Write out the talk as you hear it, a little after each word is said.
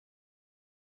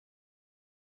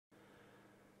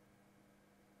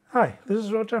Hi, this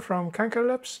is Roger from Kanka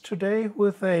Labs, today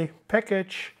with a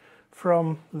package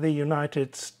from the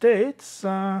United States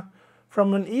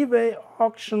from an eBay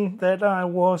auction that I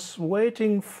was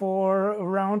waiting for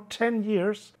around 10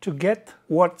 years to get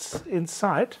what's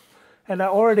inside. And I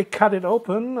already cut it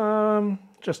open,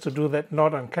 just to do that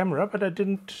not on camera, but I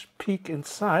didn't peek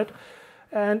inside.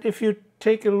 And if you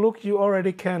take a look, you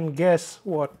already can guess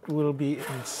what will be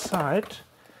inside.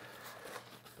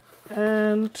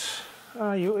 And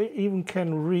you even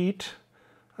can read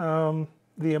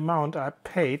the amount I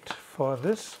paid for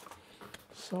this.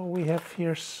 So we have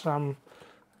here some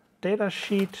data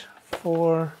sheet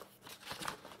for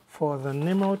the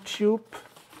NIMO tube,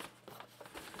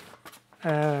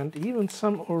 and even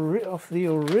some of the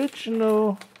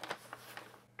original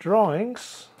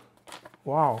drawings.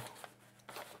 Wow.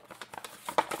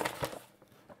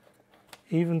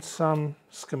 Even some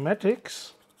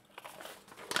schematics.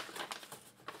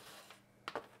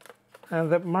 And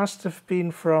that must have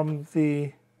been from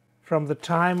the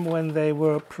time when they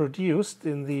were produced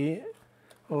in the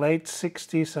late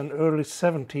 60s and early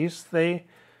 70s.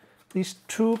 These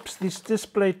tubes, these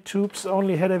display tubes,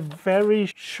 only had a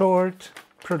very short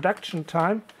production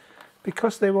time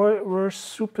because they were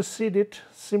superseded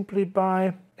simply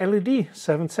by LED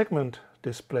 7-segment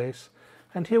displays.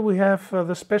 And here we have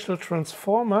the special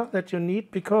transformer that you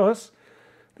need because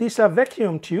these are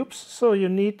vacuum tubes, so you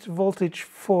need voltage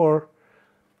for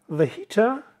the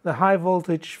heater, the high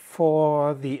voltage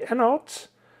for the anodes,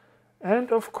 and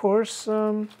of course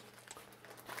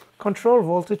control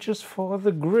voltages for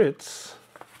the grids.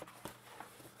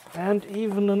 And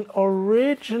even an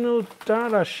original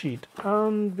data sheet.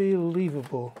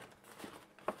 Unbelievable.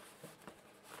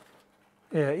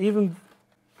 Yeah, even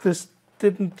this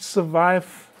didn't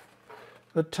survive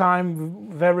the time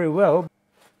very well.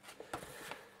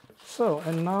 So,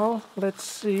 and now let's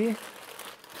see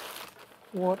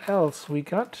what else we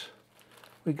got.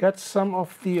 We got some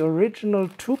of the original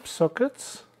tube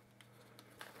sockets.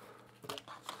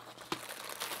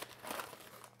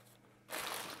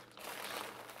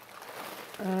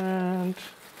 And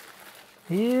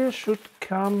here should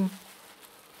come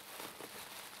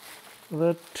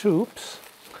the tubes.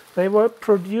 They were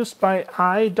produced by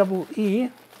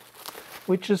IEE,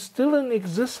 which is still in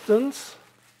existence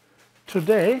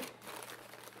today.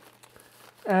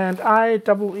 And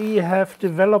IEE have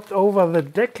developed over the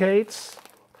decades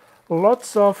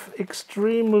lots of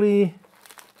extremely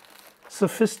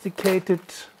sophisticated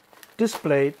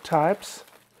display types.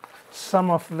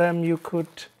 Some of them you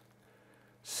could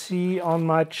see on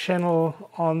my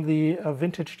channel on the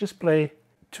vintage display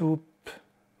tube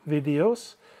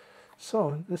videos.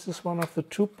 So this is one of the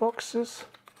tube boxes,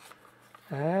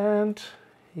 and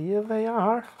here they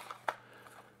are.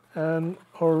 An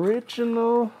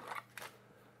original,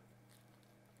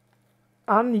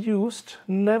 unused,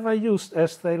 never used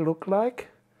as they look like,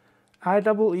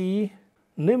 IEE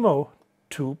NIMO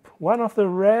tube. One of the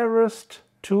rarest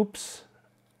tubes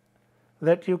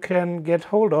that you can get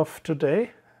hold of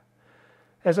today.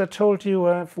 As I told you,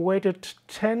 I've waited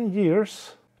 10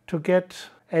 years to get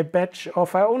a batch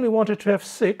of, I only wanted to have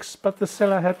 6, but the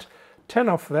seller had 10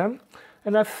 of them.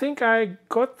 And I think I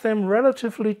got them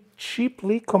relatively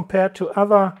cheaply compared to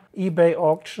other eBay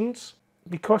auctions,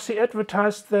 because he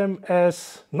advertised them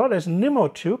as, not as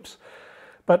NIMO tubes,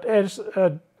 but as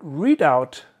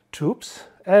readout tubes.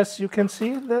 As you can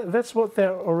see, that's what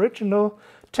their original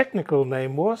technical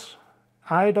name was,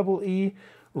 IEE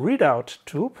readout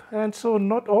tube. And so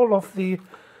not all of the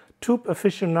tube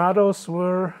aficionados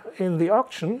were in the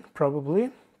auction, probably.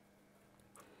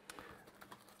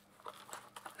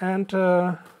 And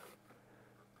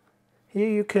here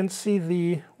you can see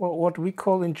the what we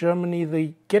call in Germany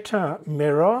the getter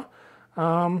mirror.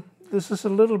 This is a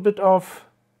little bit of,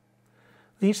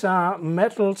 these are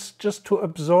metals just to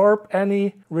absorb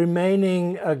any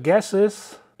remaining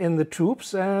gases in the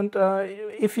tubes, and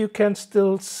if you can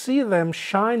still see them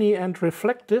shiny and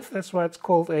reflective, that's why it's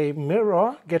called a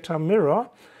mirror, getter mirror,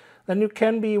 then you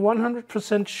can be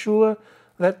 100% sure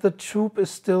that the tube is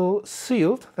still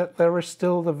sealed, that there is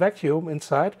still the vacuum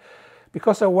inside.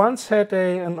 Because I once had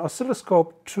an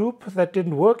oscilloscope tube that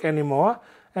didn't work anymore,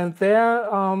 and there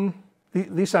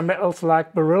these are metals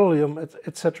like beryllium,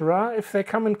 etc. If they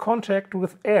come in contact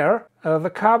with air,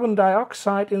 the carbon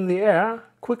dioxide in the air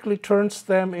quickly turns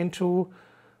them into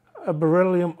a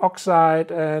beryllium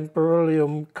oxide and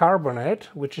beryllium carbonate,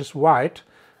 which is white.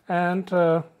 And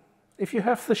if you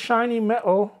have the shiny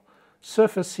metal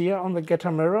surface here on the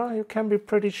getter mirror, you can be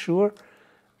pretty sure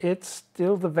it's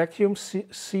still, the vacuum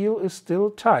seal is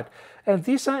still tight. And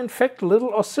these are in fact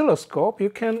little oscilloscope. You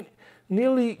can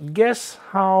nearly guess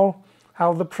how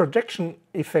how the projection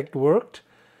effect worked.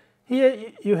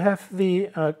 Here you have the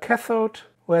cathode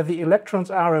where the electrons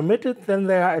are emitted, then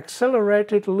they are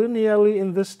accelerated linearly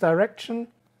in this direction.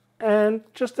 And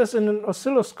just as in an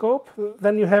oscilloscope,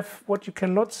 then you have what you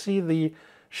cannot see, the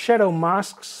shadow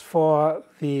masks for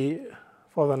the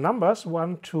numbers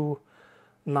 1 to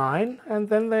 9, and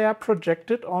then they are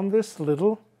projected on this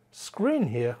little screen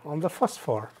here on the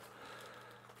phosphor.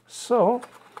 So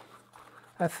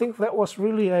I think that was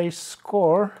really a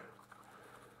score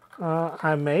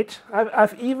I made.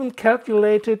 I've even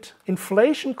calculated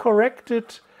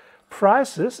inflation-corrected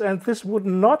prices, and this would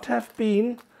not have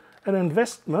been an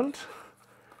investment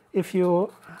if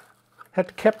you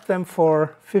had kept them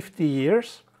for 50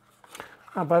 years.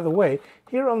 By the way,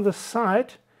 here on the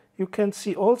side you can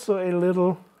see also a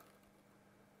little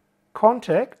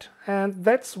contact, and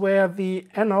that's where the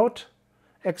anode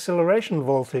acceleration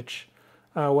voltage,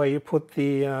 where you put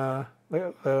the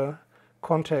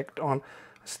contact on.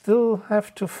 Still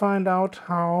have to find out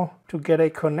how to get a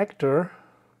connector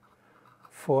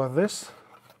for this.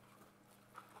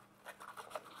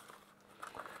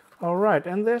 Alright,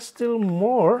 and there's still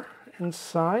more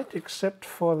inside except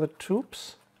for the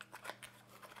tubes.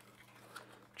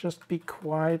 Just be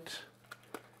quite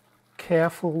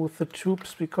careful with the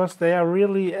tubes because they are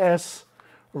really as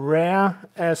rare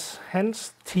as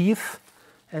hen's teeth,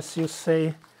 as you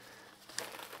say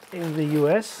in the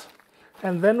US.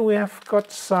 And then we have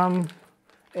got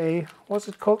what's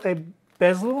it called, a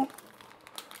bezel,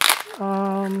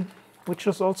 which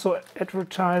is also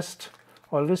advertised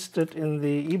or listed in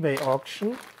the eBay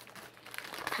auction.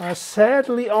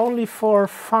 Sadly only for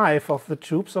 5 of the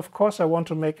tubes. Of course I want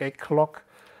to make a clock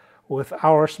with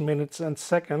hours, minutes and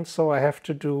seconds, so I have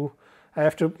to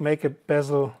make a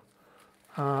bezel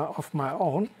of my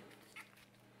own.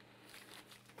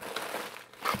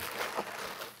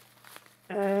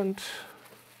 And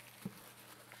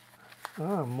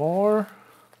more.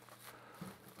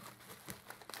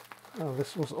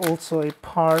 This was also a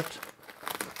part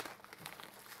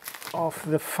of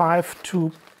the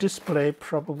 5-tube display,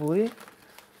 probably.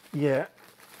 Yeah.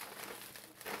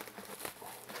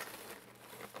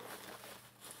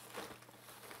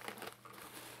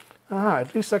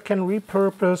 At least I can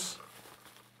repurpose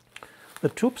the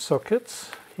tube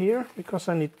sockets here, because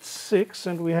I need 6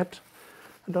 and we had,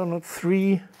 I don't know,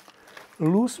 3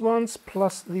 loose ones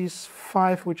plus these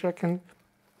 5 which I can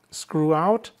screw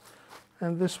out,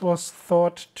 and this was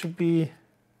thought to be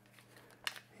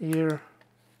here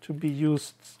to be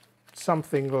used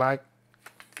something like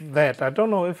that. I don't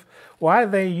know why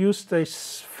they used a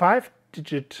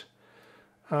 5-digit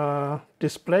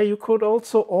display. You could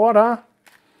also order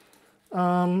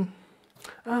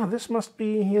this must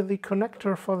be here the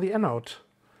connector for the anode.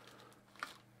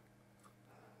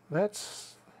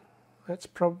 That's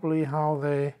probably how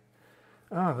they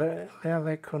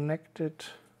they connected.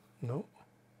 No.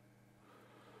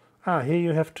 Here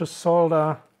you have to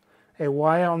solder a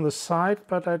wire on the side,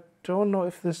 but I don't know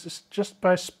if this is just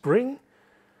by spring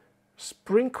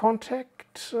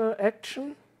contact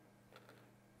action.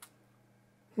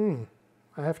 I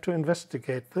have to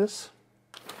investigate this.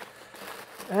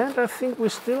 And I think we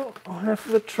still have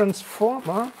the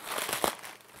transformer.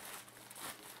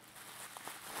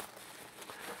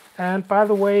 And by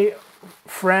the way,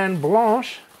 Fran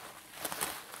Blanche,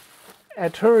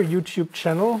 at her YouTube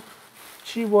channel,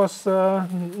 she was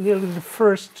nearly the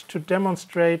first to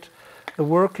demonstrate the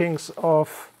workings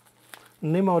of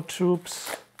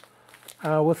NIMO-tubes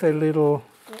with a little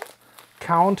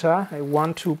counter, a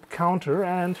 1-tube counter,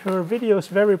 and her video is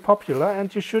very popular,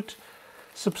 and you should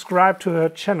subscribe to her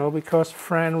channel because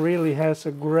Fran really has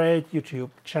a great YouTube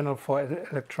channel for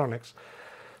electronics.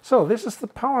 So this is the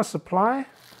power supply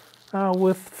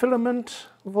with filament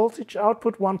voltage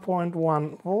output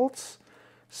 1.1 volts,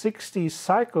 60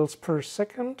 cycles per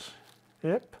second.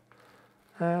 Yep.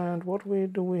 And what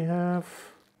do we have?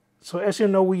 So as you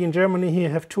know, we in Germany here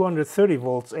have 230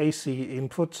 volts AC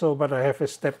input, so but I have a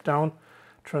step down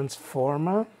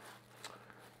transformer.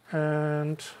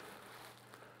 And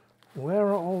where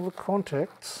are all the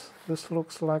contacts? This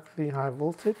looks like the high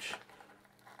voltage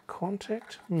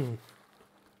contact.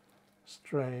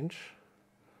 Strange.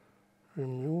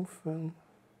 Remove them.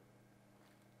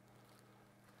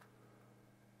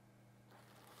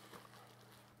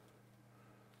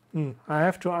 I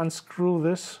have to unscrew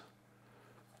this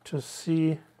to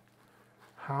see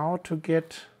how to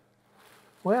get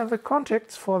where are the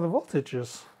contacts for the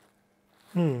voltages.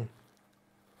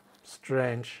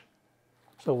 Strange.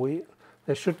 So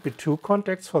there should be 2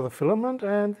 contacts for the filament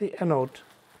and the anode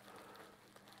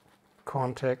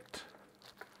contact.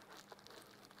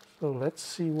 So let's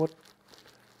see what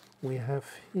we have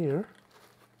here.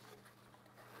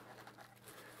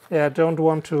 Yeah, I don't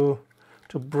want to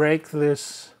break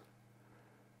this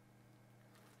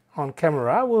on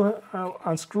camera. I'll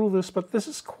unscrew this, but this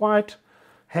is quite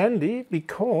handy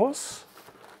because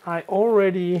I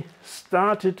already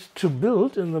started to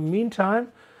build in the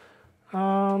meantime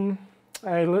a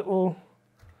little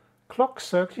clock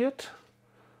circuit.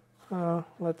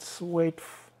 Let's wait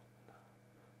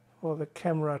for the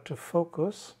camera to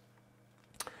focus.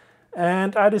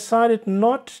 And I decided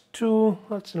not to,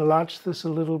 let's enlarge this a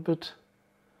little bit.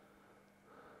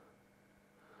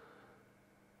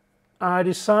 I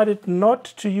decided not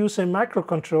to use a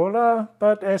microcontroller,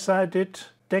 but as I did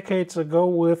decades ago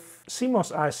with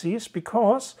CMOS ICs,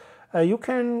 because you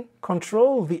can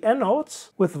control the anodes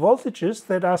with voltages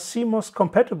that are CMOS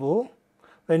compatible.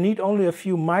 They need only a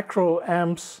few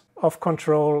microamps of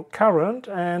control current,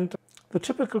 and the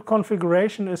typical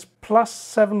configuration is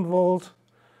 +7 volt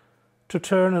to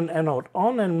turn an anode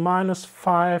on and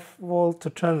 -5 volt to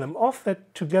turn them off.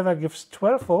 That together gives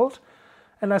 12 volt.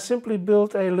 And I simply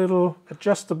built a little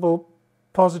adjustable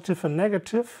positive and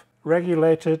negative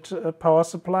regulated power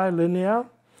supply, linear.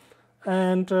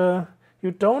 And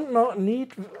you don't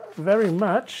need very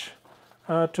much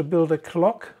to build a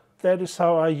clock. That is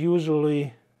how I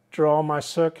usually draw my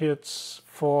circuits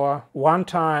for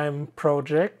one-time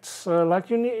projects.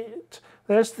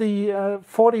 There's the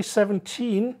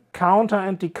 4017 counter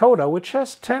and decoder, which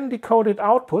has 10 decoded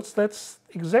outputs. That's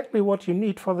exactly what you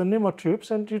need for the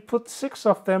NIMO-tubes, and you put 6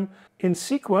 of them in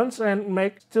sequence and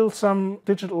make still some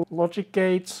digital logic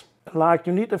gates. Like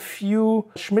you need a few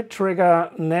Schmidt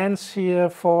trigger NANDs here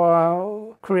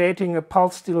for creating a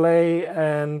pulse delay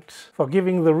and for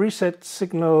giving the reset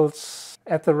signals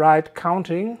at the right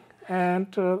counting. And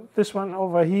this one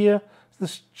over here,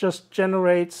 this just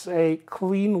generates a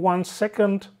clean 1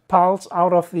 second pulse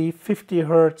out of the 50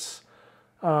 Hertz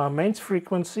mains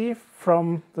frequency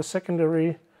from the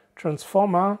secondary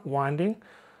transformer winding.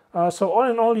 So all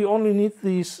in all, you only need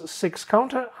these 6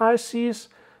 counter ICs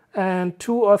and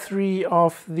 2 or 3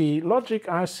 of the logic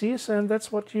ICs, and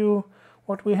that's what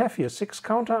we have here. 6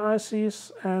 counter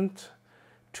ICs and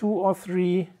 2 or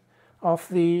 3 of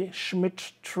the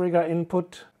Schmidt trigger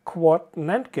input quad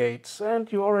NAND gates.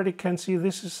 And you already can see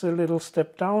this is a little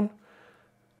step down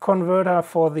converter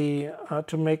for the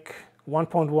to make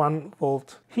 1.1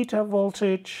 volt heater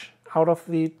voltage out of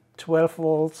the 12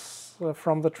 volts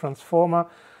from the transformer.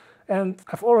 And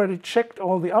I've already checked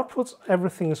all the outputs,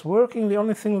 everything is working. The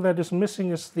only thing that is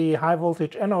missing is the high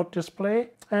voltage anode display,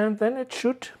 and then it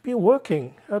should be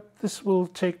working. This will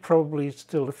take probably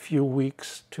still a few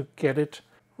weeks to get it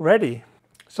ready.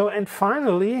 So, and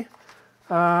finally,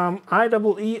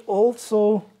 IEE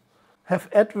also have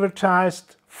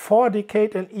advertised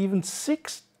 4-decade and even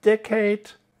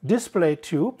 6-decade display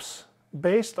tubes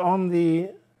based on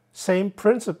the same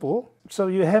principle. So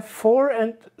you have 4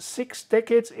 and 6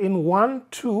 decades in one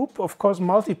tube, of course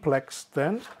multiplexed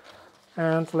then.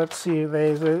 And let's see,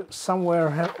 they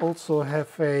somewhere also have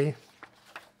a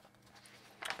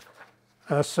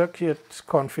circuit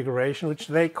configuration, which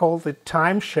they called the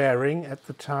time sharing at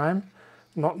the time,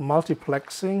 not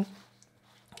multiplexing.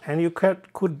 And you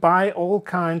could buy all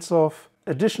kinds of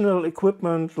additional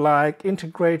equipment like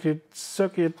integrated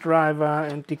circuit driver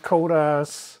and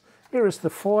decoders. Here is the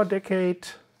 4-decade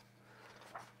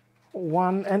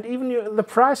one, and even the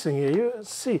pricing here, you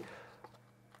see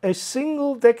a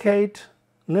single decade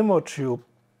NIMO tube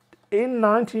in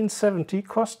 1970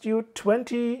 cost you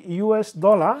 $20 US,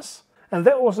 and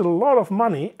that was a lot of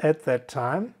money at that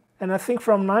time. And I think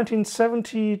from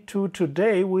 1970 to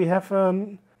today we have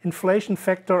an inflation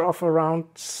factor of around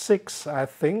 6, I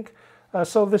think.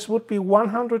 So this would be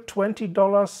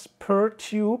 $120 per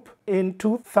tube in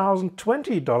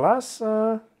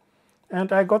 $2020.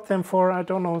 And I got them for, I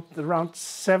don't know, around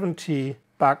 $70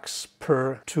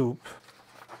 per tube.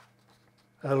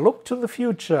 A look to the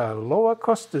future, lower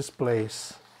cost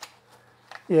displays.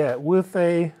 Yeah, with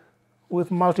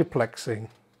multiplexing.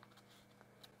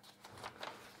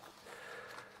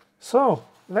 So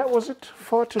that was it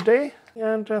for today,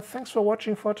 and thanks for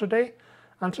watching for today.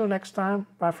 Until next time,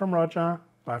 bye from Roger,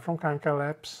 bye from Kanka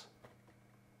Labs.